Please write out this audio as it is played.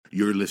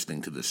You're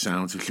listening to the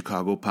Sounds of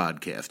Chicago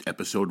podcast,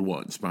 episode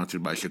 1,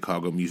 sponsored by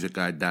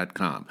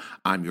ChicagoMusicGuide.com.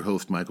 I'm your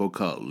host, Michael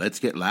Cull. Let's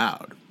get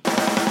loud.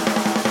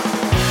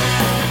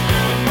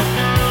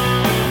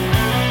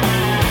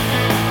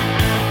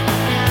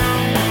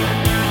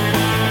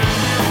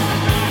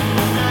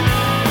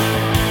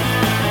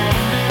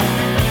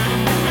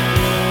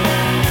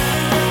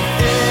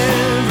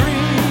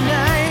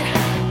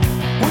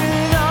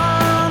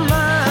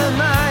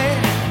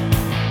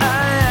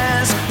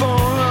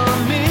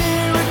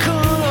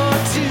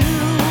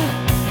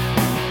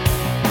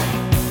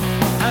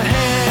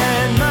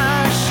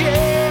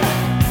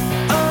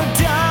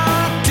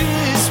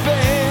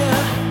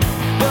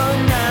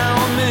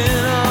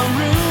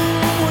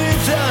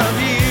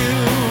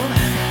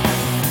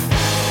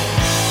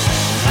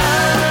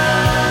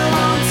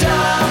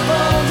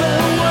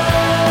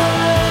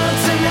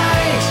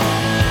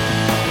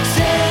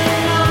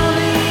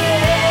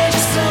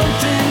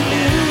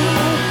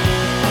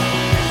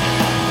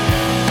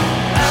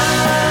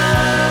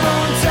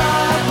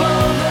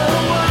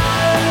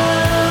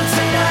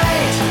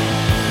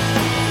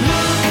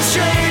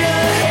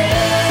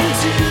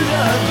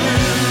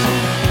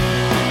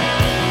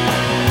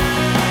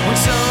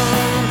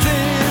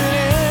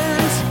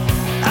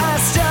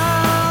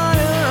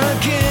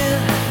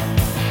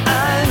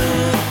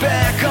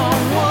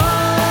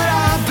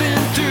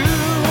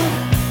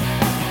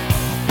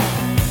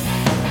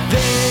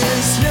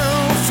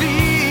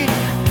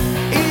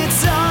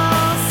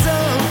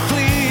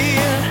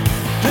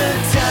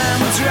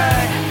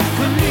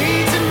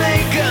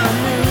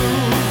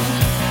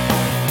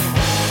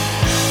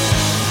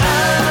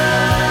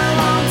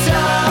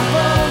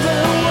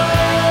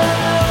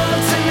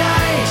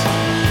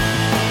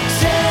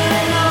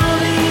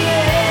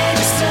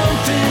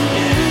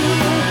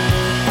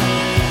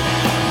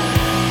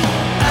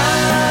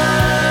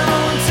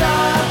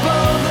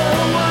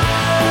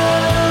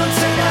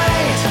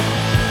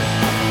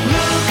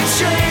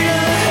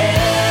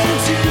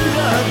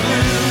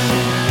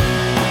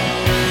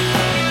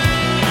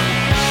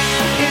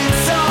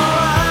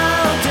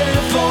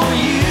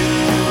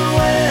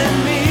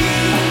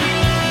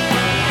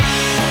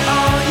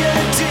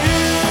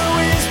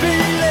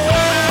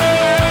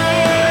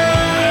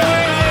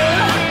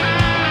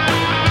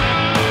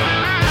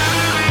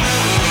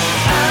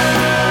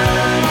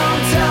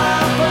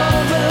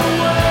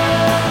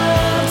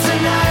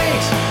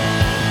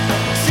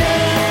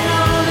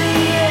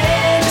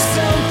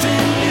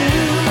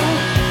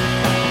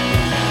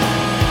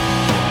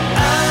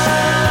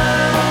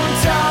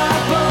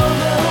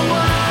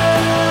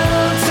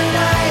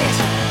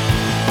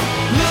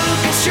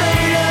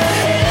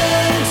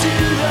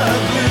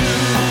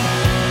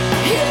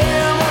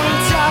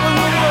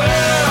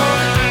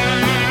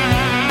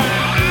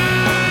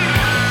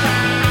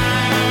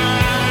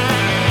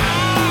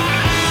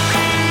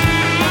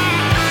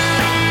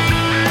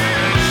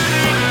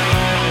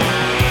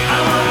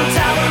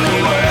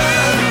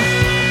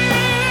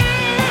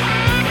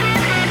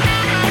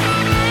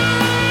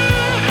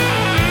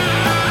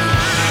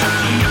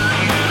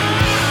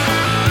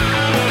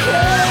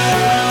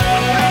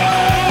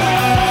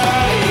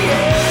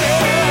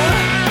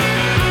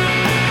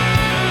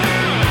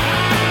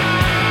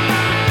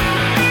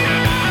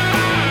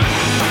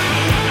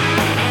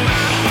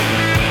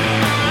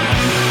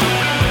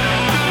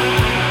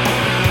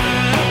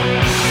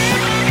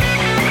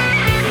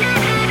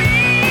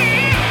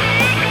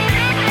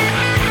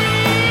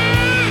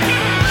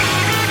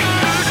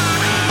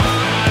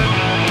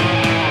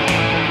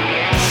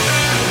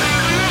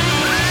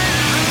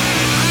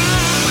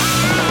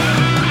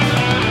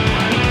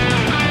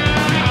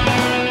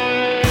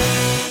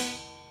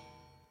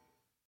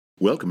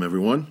 Welcome,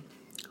 everyone.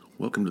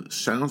 Welcome to the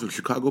Sounds of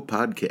Chicago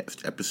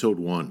podcast, episode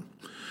 1.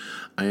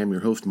 I am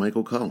your host,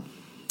 Michael Cull.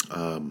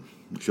 The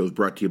show is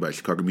brought to you by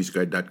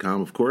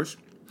ChicagoMusicGuide.com, of course.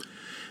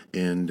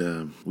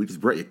 And we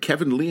just brought you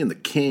Kevin Lee and the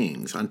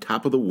Kings, On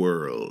Top of the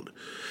World.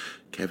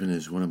 Kevin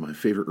is one of my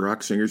favorite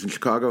rock singers in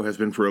Chicago, has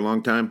been for a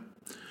long time.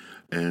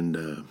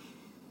 And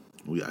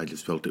I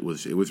just felt it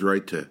was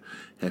right to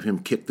have him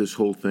kick this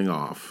whole thing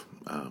off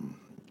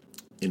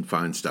in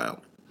fine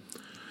style.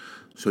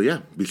 So yeah,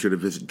 be sure to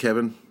visit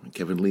Kevin,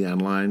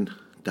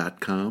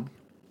 KevinLeeOnline.com.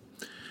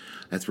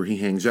 That's where he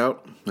hangs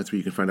out. That's where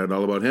you can find out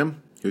all about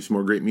him. Here's some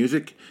more great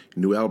music.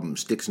 New album,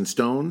 Sticks and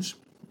Stones,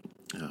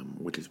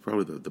 which is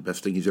probably the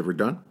best thing he's ever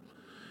done.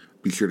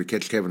 Be sure to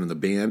catch Kevin and the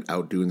band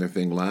out doing their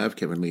thing live,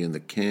 Kevin Lee and the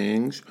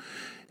Kings.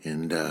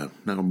 And now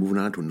moving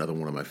on to another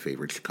one of my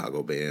favorite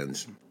Chicago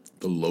bands,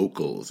 The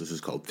Locals. This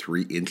is called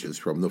 3 Inches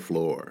from the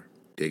Floor.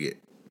 Dig it.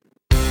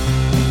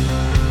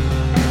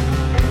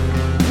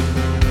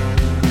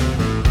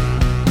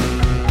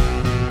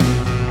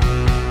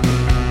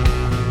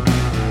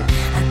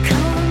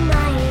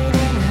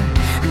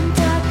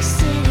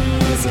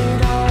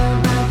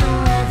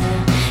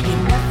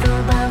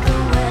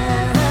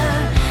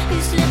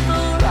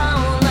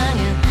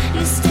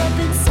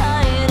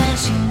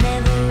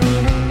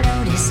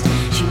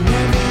 She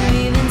never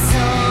even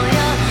saw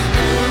you.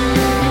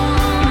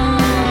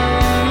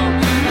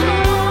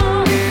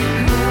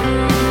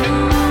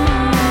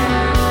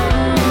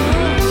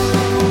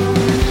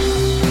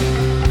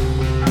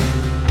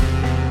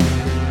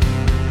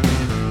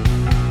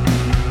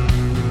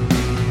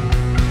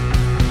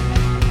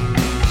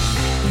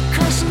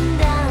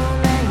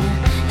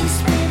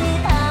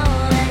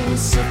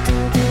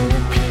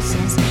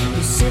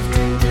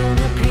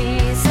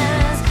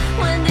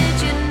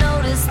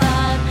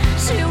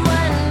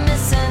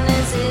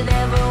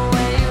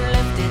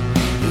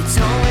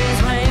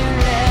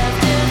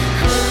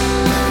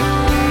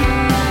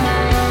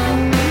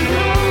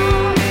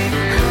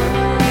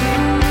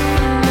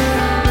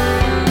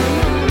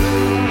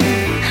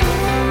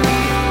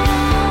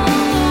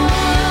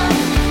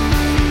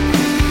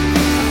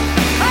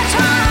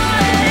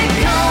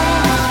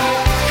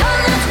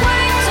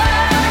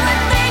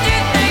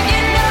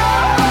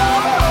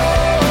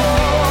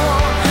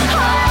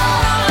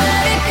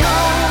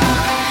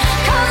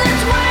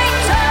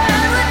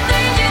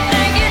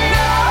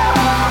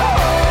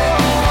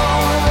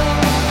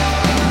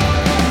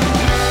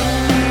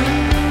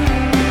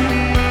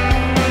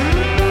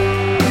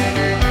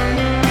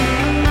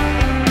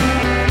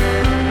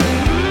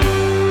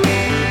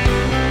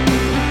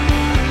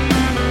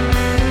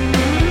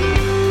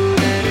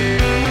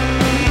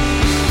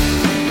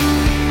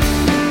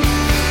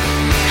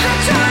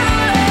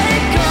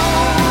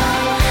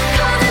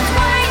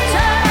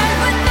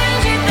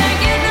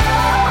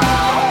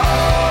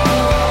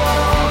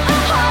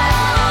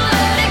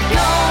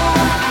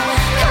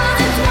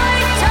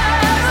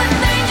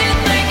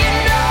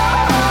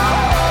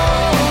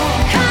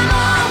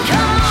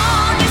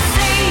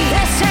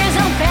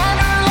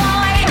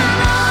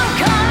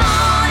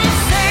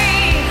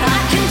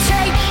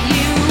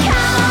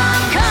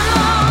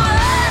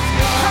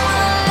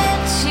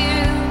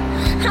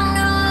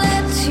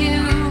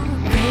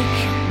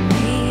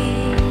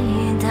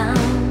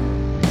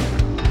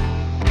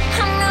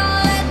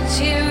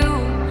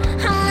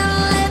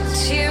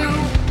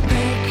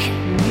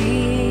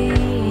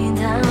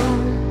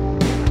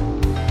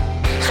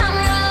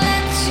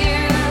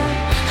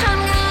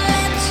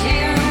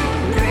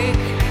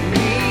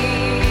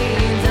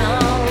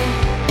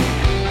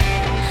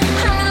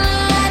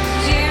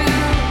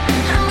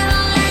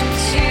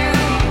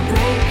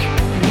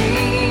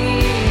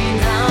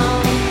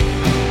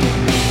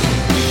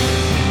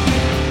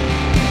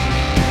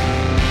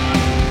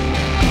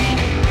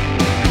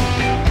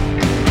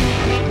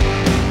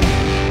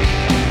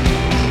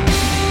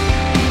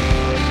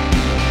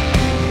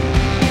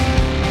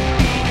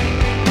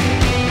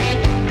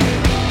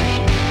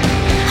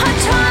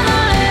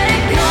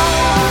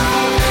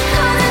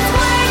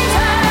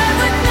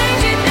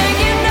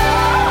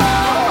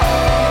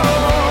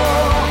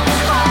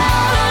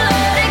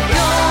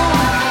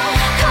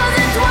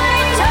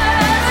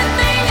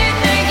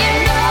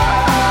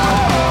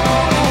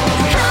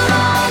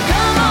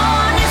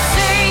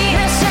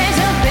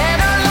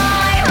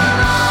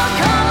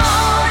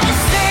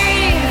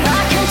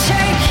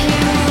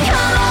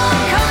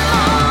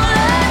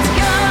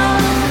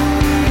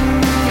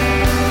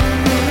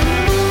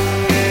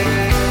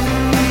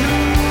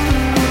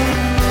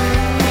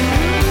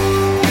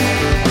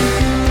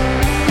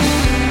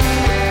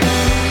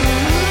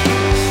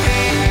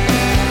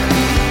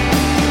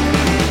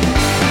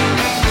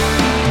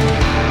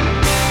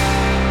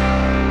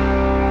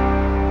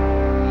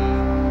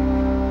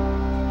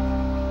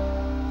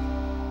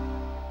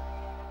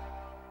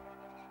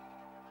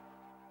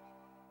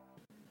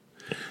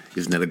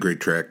 Isn't that a great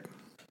track?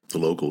 The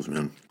Locals,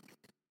 man.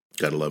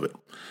 Gotta love it.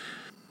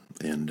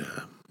 And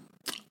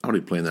I'll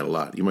be playing that a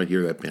lot. You might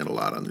hear that band a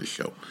lot on this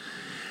show.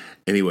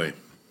 Anyway,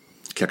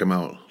 check them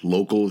out.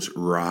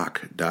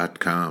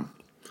 localsrock.com.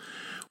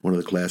 One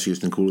of the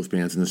classiest and coolest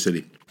bands in the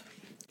city.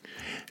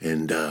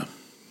 And we're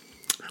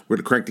going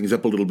to crank things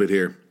up a little bit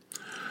here.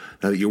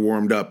 Now that you're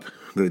warmed up,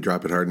 I'm going to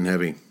drop it hard and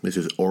heavy. This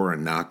is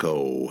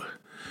Orinoco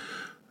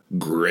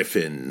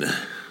Griffin.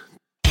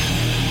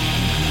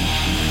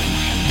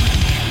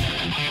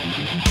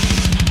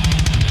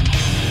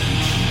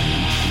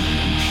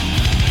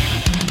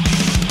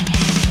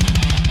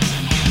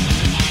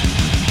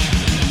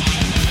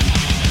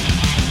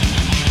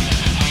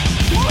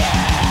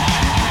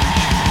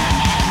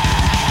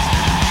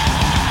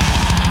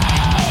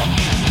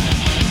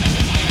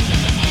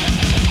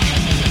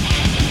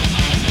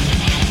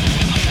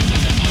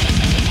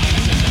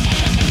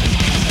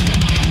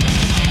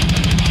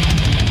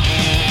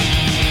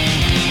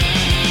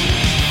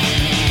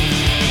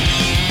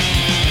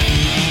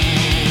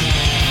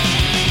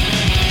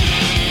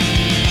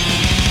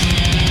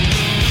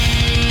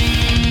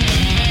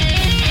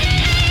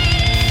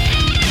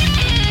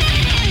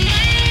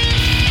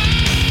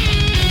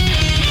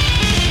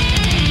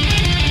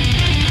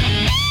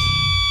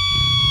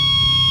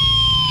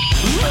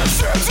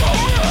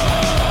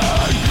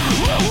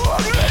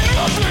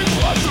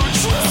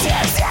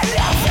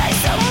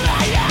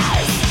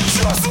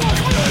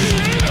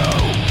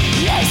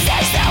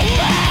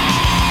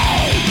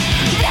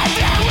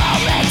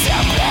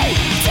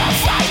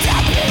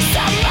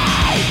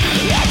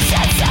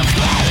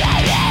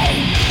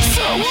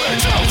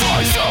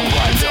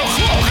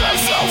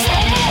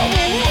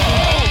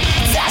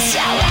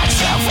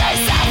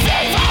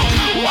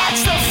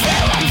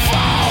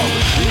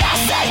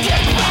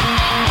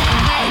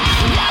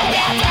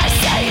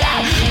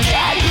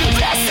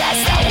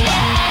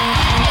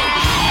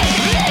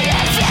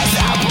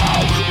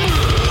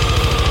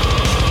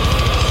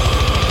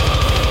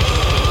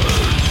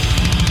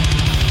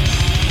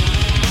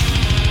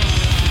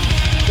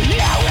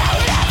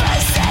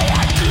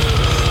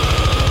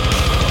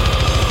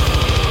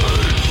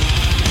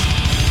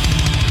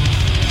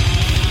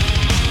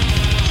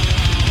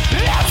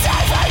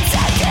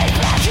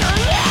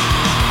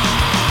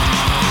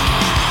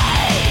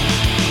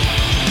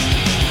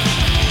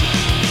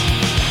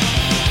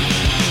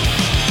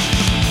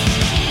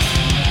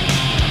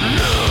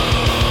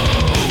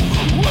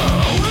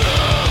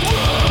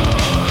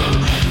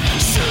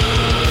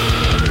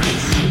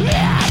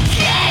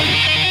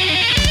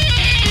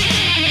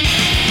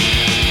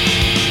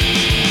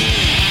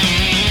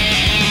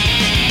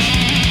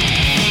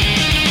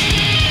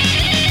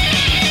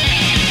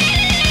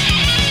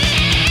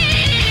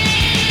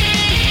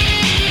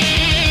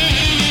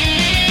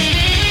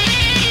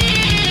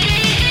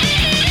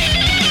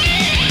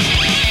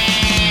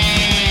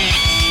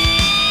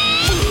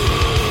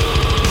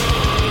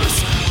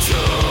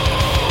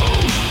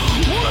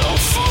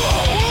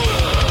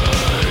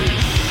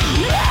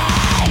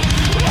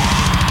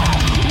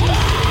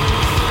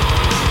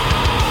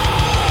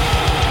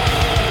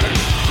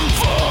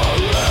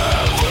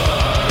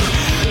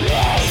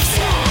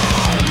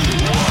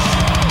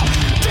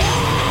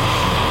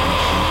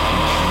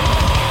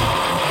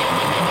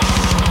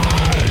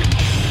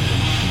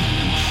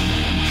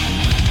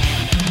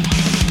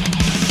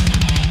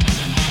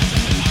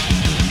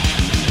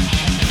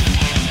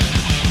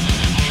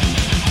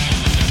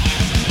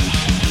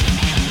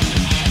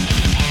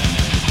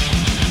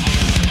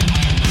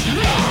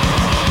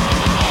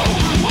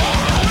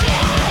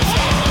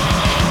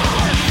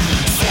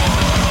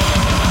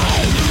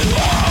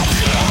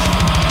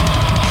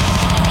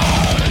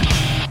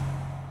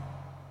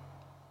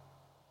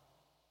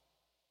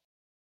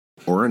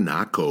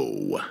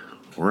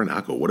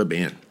 Orinoco, what a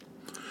band.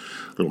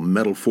 A little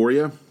metal for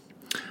you.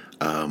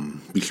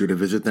 Be sure to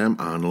visit them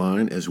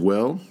online as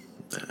well.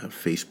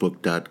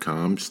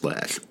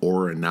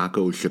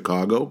 Facebook.com/Orinoco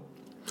Chicago.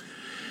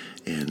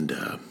 And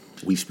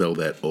we spell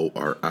that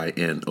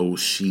Orinoco.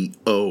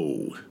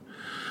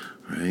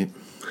 Right?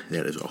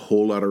 That is a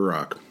whole lot of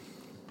rock.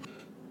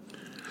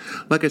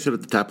 Like I said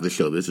at the top of the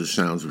show, this is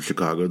Sounds of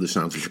Chicago, the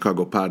Sounds of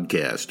Chicago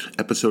podcast,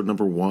 episode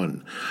number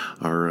 1,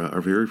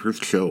 our very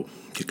first show,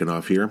 kicking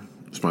off here,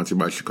 sponsored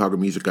by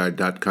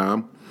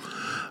ChicagoMusicGuide.com,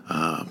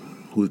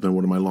 who's been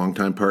one of my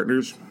longtime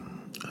partners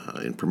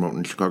in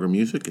promoting Chicago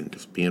music and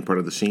just being part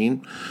of the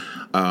scene.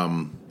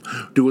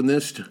 Doing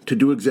this to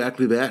do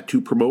exactly that, to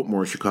promote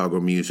more Chicago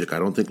music. I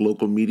don't think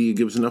local media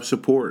gives enough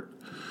support,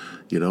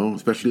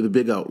 especially the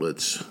big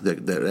outlets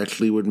that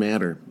actually would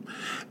matter.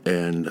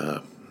 And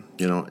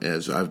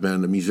as I've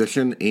been a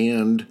musician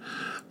and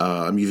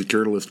a music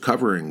journalist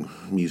covering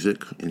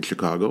music in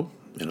Chicago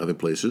and other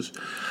places,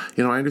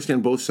 I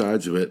understand both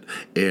sides of it,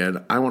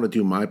 and I want to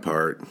do my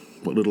part,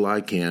 what little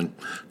I can,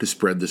 to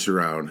spread this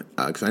around,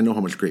 because I know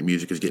how much great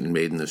music is getting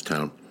made in this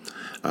town.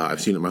 I've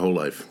seen it my whole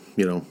life,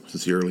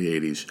 since the early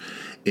 80s,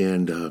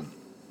 and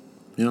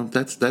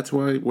that's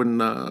why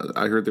when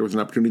I heard there was an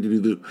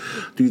opportunity to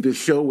do this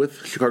show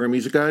with Chicago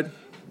Music Guide,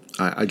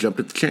 I jumped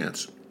at the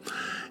chance.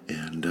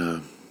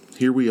 And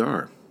here we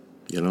are.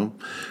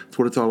 That's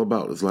what it's all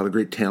about. There's a lot of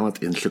great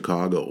talent in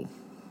Chicago,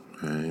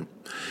 right?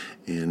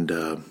 And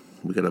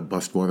we got to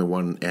bust more than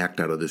one act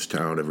out of this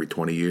town every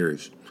 20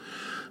 years.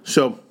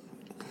 So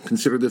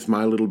consider this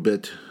my little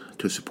bit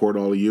to support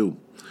all of you.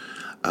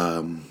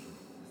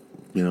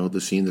 The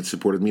scene that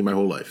supported me my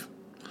whole life.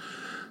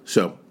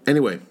 So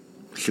anyway,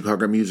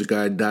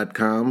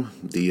 ChicagoMusicGuide.com,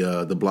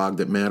 the blog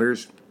that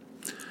matters.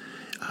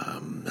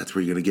 That's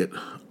where you're going to get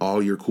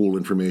all your cool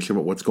information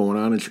about what's going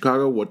on in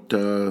Chicago, what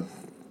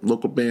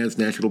local bands,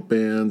 national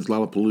bands,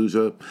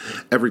 Lollapalooza,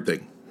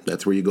 everything.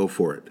 That's where you go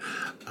for it.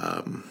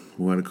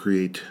 We want to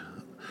create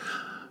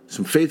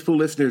some faithful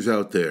listeners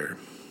out there,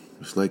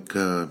 just like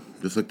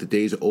the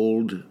days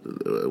old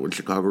when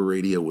Chicago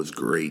radio was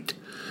great.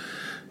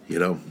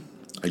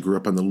 I grew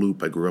up on The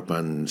Loop. I grew up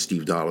on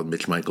Steve Dahl and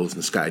Mitch Michaels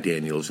and Sky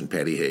Daniels and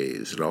Patty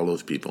Hayes and all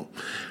those people,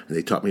 and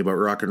they taught me about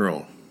rock and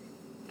roll.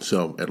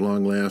 So at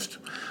long last,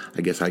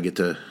 I guess I get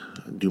to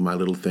do my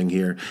little thing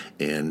here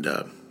and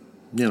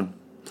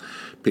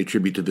pay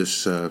tribute to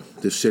this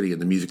city and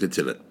the music that's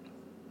in it.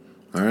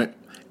 All right?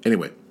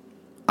 Anyway,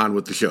 on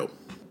with the show.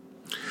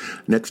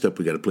 Next up,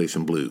 we got to play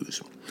some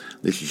blues.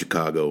 This is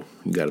Chicago.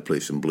 You got to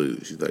play some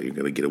blues. You thought you were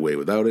going to get away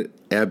without it?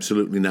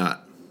 Absolutely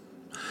not.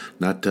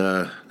 Not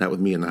with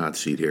me in the hot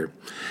seat here.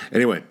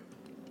 Anyway,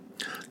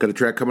 got a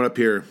track coming up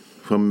here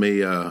from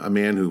a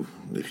man who,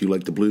 if you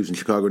like the blues in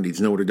Chicago,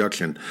 needs no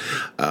introduction.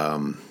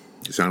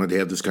 It's honored to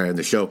have this guy on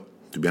the show.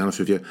 To be honest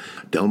with you,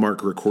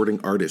 Delmark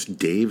recording artist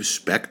Dave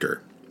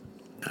Spector.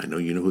 I know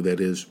you know who that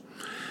is.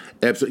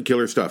 Absolutely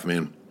killer stuff,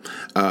 man.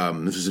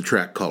 This is a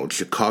track called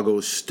Chicago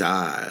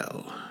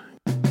Style.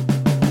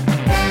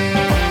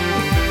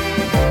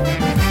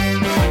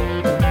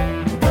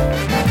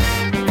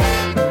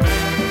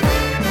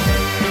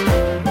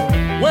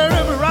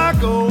 Wherever I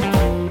go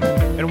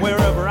and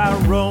wherever I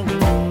roam,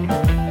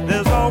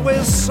 there's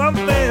always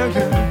something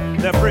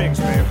that brings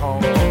me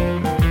home.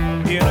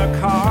 In a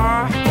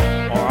car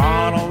or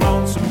on a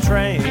lonesome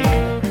train,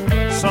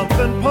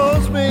 something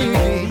pulls me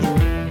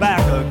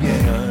back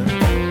again.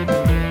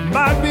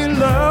 Might be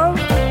love,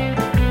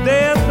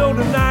 there's no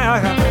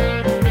denying.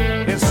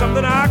 It's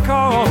something I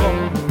call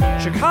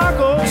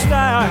Chicago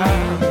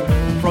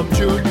style. From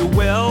Julia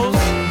Wells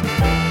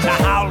to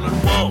Howlin'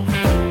 Wolf,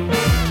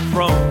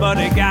 from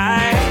Buddy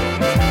Guy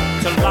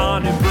to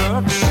Lonnie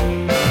Brooks,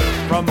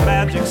 from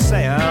Magic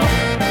Sam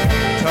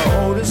to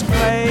Otis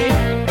Clay.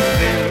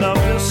 They love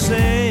to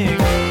sing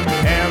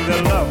and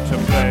they love to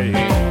play.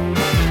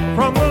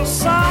 From the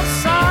South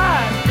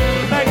Side to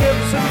the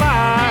Magnificent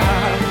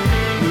Mile,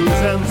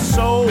 blues and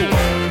soul,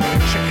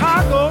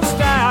 Chicago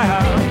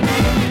style.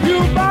 You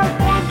might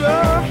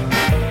wonder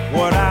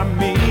what I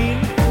mean.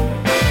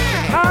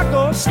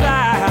 Chicago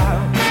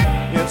style,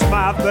 it's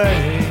my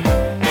thing.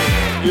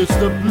 It's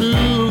the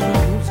blues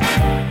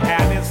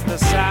and it's the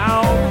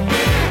sound.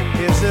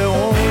 It's the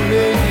only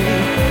game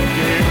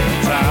in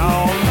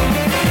town.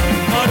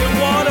 Muddy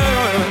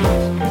Waters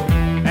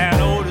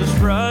and Otis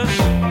Rush,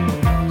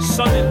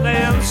 Sonny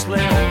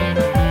Landslip,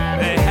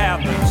 they have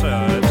the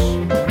touch.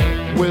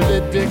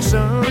 Willie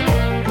Dixon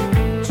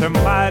to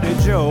Mighty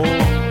Joe,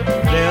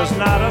 there's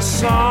not a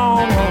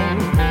song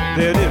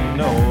they didn't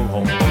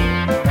know.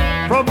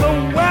 From the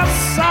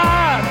West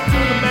Side to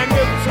the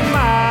Magnificent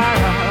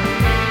Mile,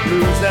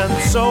 blues and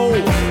soul,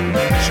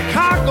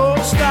 Chicago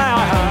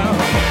style.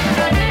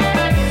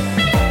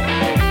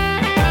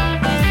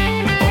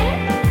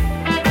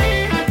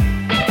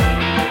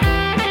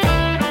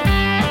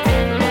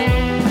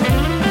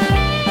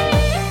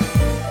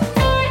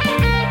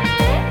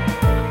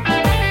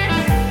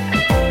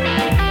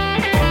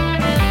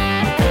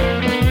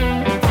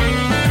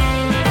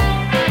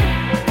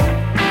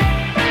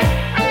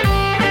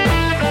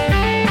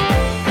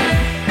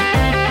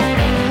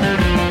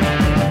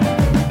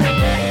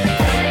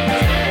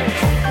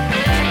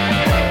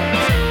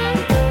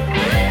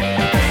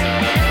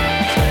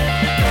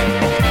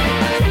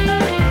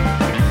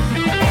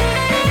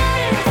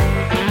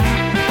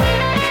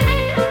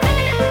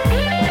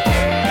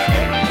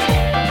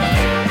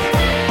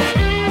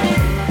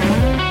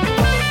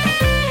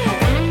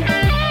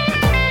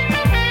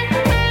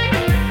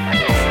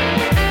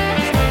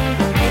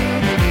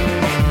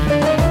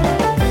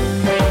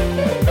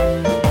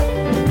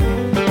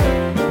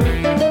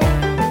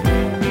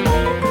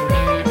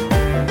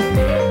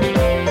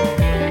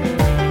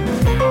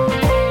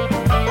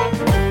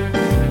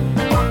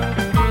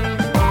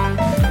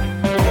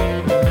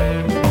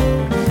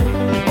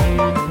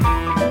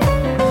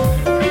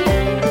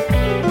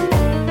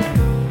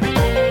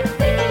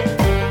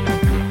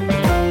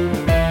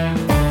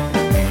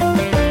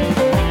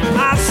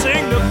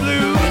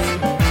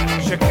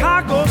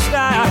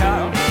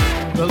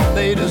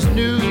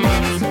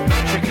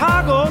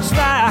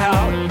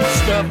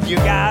 You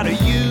gotta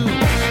use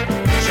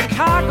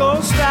Chicago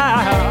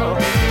style.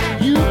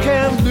 You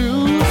can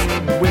lose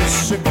with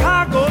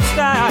Chicago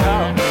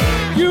style.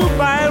 You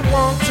might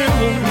want to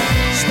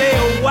stay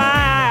a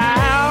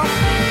while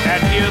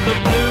and hear the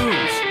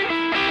blues.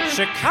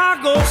 Chicago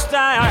Chicago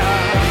style.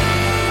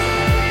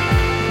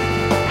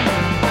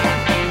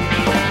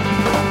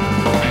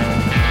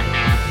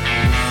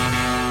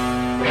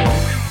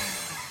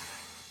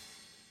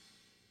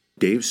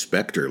 Dave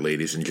Spector,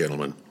 ladies and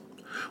gentlemen.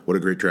 What a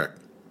great track.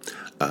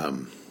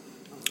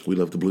 We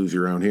love the blues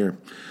around here.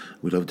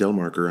 We love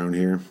Delmark around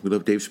here. We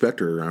love Dave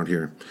Spector around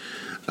here.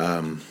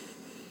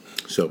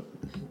 So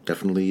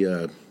definitely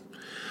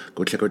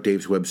go check out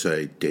Dave's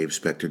website,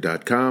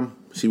 davespector.com.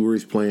 See where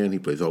he's playing. He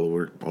plays all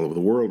over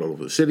the world, all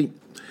over the city.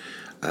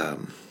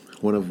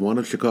 One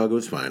of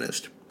Chicago's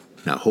finest.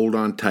 Now hold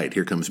on tight.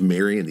 Here comes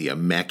Mary and the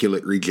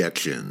Immaculate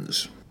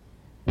Rejections.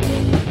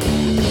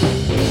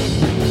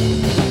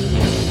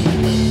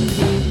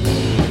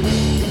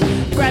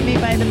 Grab me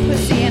by the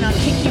pussy and I'll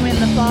kick you in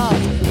the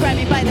balls. Grab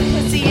me by the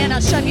pussy and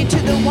I'll shove you to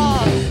the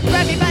wall.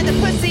 Grab me by the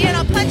pussy and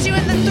I'll punch you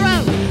in the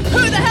throat.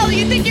 Who the hell do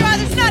you think you are?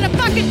 That's not a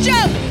fucking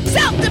joke.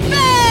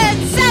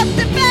 Self-defense!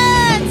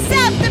 Self-defense!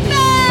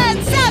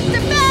 Self-defense!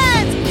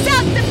 Self-defense!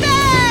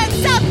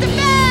 Self-defense!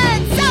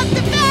 Self-defense!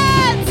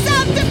 Self-defense!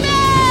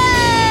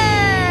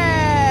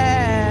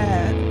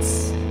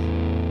 Self-defense!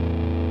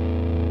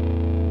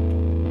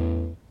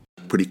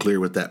 Pretty clear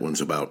what that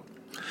one's about.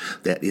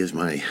 That is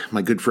my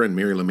good friend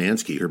Mary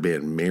Lemansky, her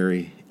band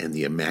Mary and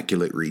the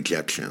Immaculate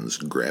Rejections.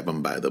 Grab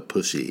 'em by the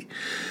pussy.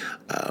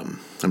 I'm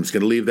just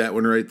going to leave that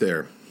one right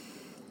there.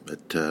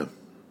 But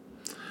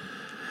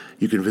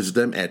you can visit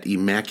them at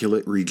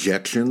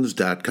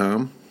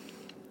immaculaterejections.com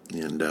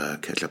and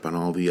catch up on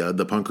all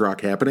the punk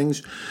rock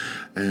happenings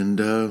and,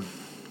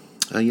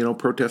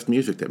 protest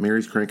music that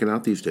Mary's cranking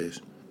out these days.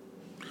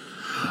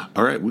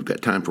 All right, we've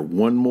got time for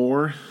one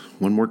more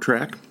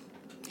track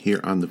here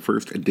on the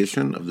first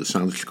edition of the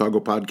Sounds of Chicago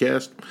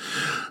podcast,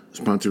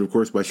 sponsored, of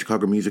course, by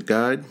Chicago Music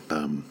Guide.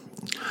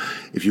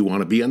 If you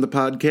want to be on the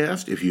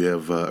podcast, if you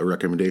have a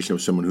recommendation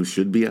of someone who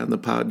should be on the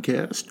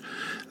podcast,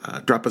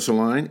 drop us a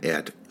line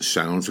at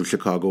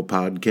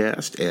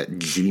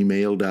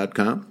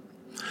soundsofchicagopodcast@gmail.com.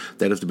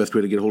 That is the best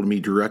way to get a hold of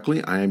me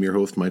directly. I am your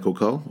host, Michael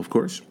Cull, of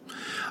course.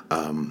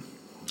 I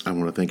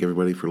want to thank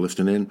everybody for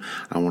listening in.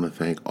 I want to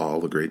thank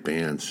all the great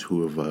bands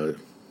who have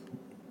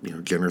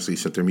generously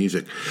sent their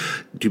music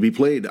to be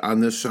played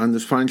on this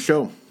fine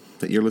show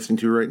that you're listening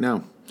to right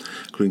now,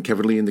 including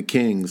Kevin Lee and the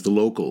Kings, the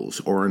Locals,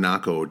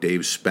 Orinoco,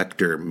 Dave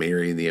Spector,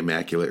 Mary and the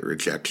Immaculate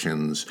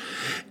Rejections,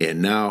 and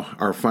now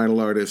our final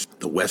artist,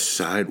 the West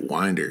Side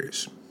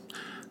Winders,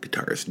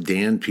 guitarist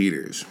Dan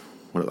Peters,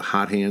 one of the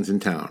hot hands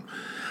in town.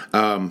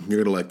 You're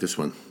going to like this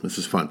one. This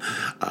is fun.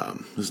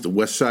 This is the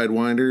West Side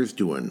Winders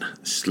doing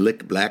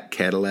Slick Black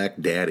Cadillac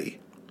Daddy.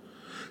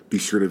 Be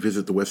sure to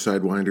visit the West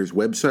Side Winders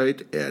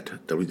website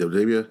at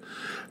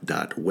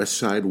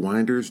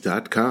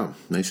www.westsidewinders.com.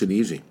 Nice and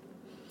easy.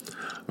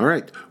 All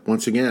right.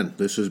 Once again,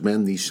 this has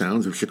been the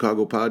Sounds of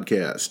Chicago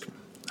podcast.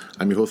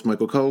 I'm your host,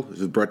 Michael Cull.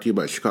 This is brought to you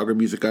by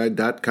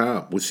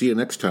ChicagoMusicGuide.com. We'll see you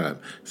next time.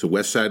 It's the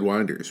West Side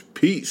Winders.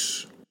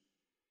 Peace.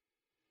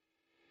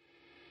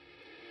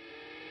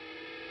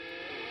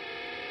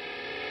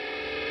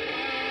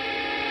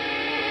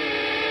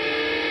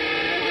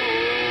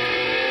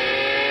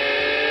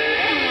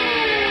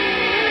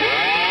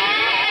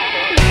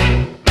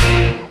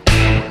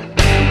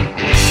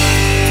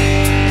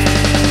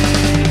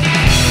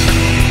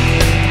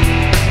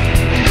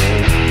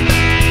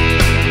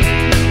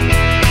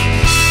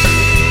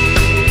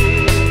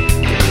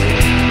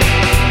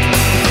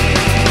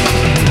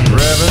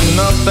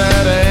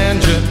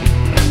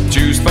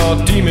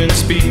 Demon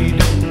speed,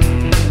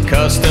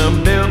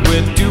 custom built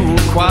with dual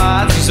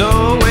quads, he's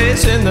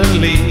always in the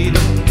lead.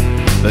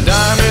 The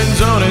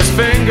diamonds on his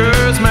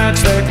fingers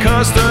match that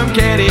custom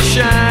caddy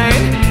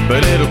shine,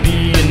 but it'll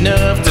be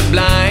enough to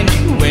blind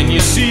you when you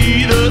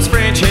see those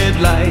French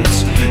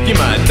headlights. You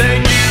might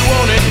think you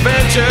want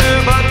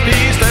adventure, but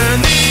please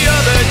turn the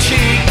other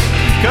cheek,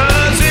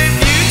 'cause if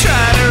you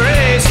try to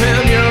race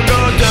him, you'll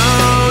go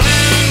down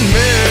in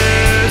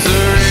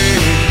misery.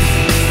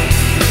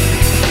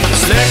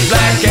 Slick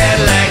black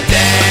Cadillac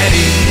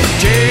Daddy,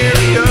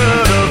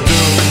 chariot of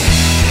doom.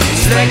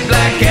 Slick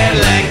black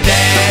Cadillac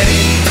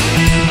Daddy.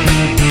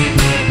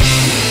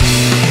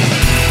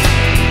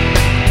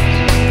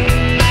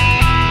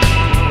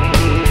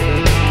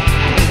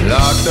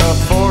 Locked up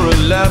for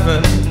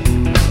 11,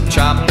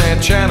 chop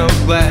that channel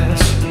glass.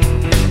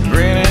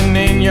 Grinning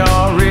in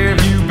your rear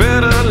view,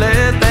 better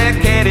let that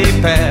caddy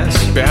pass.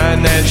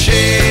 Behind that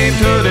shaved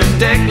hood and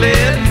deck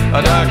lid,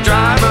 a dark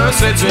driver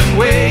sits and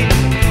waits.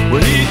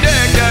 Well, he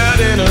decked out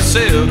in a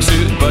silk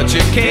suit, but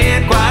you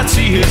can't quite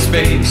see his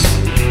face.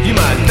 You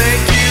might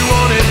think you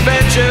want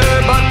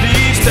adventure, but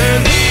please turn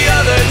the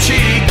other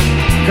cheek,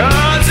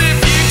 'cause if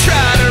you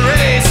try to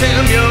race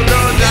him, you'll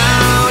go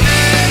down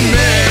in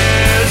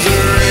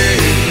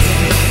misery.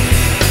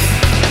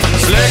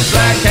 Slick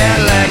black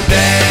Cadillac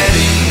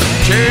Daddy,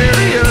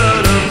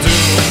 chariot of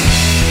doom.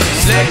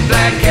 Slick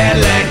black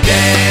Cadillac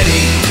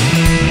Daddy.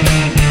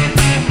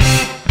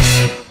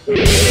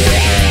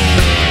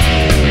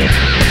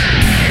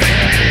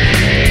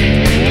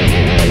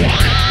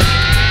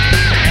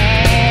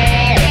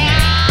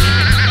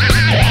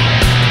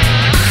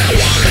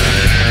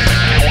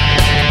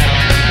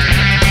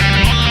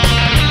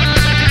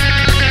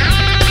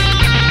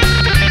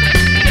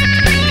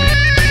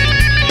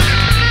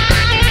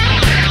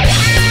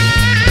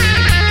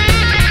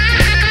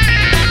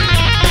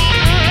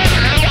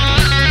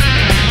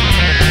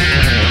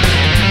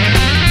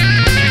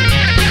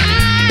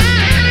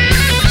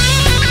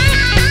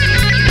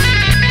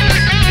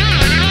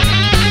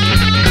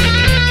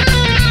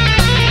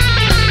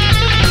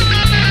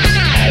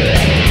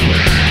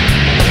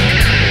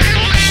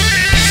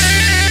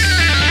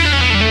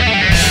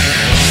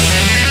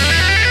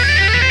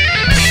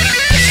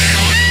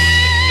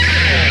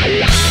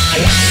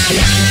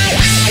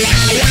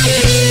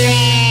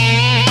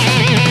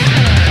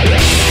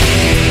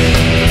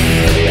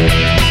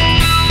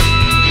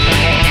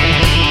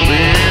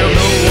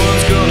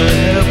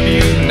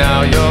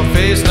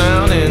 Face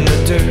down in the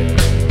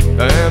dirt,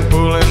 and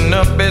pulling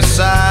up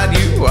beside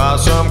you are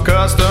some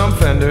custom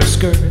fender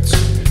skirts.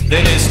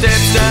 Then he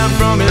steps down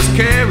from his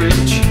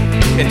carriage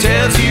and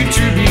tells you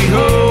to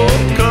behold,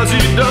 'cause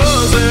he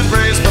doesn't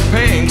race for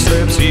pink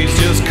slips, he's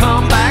just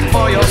come back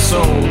for your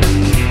soul.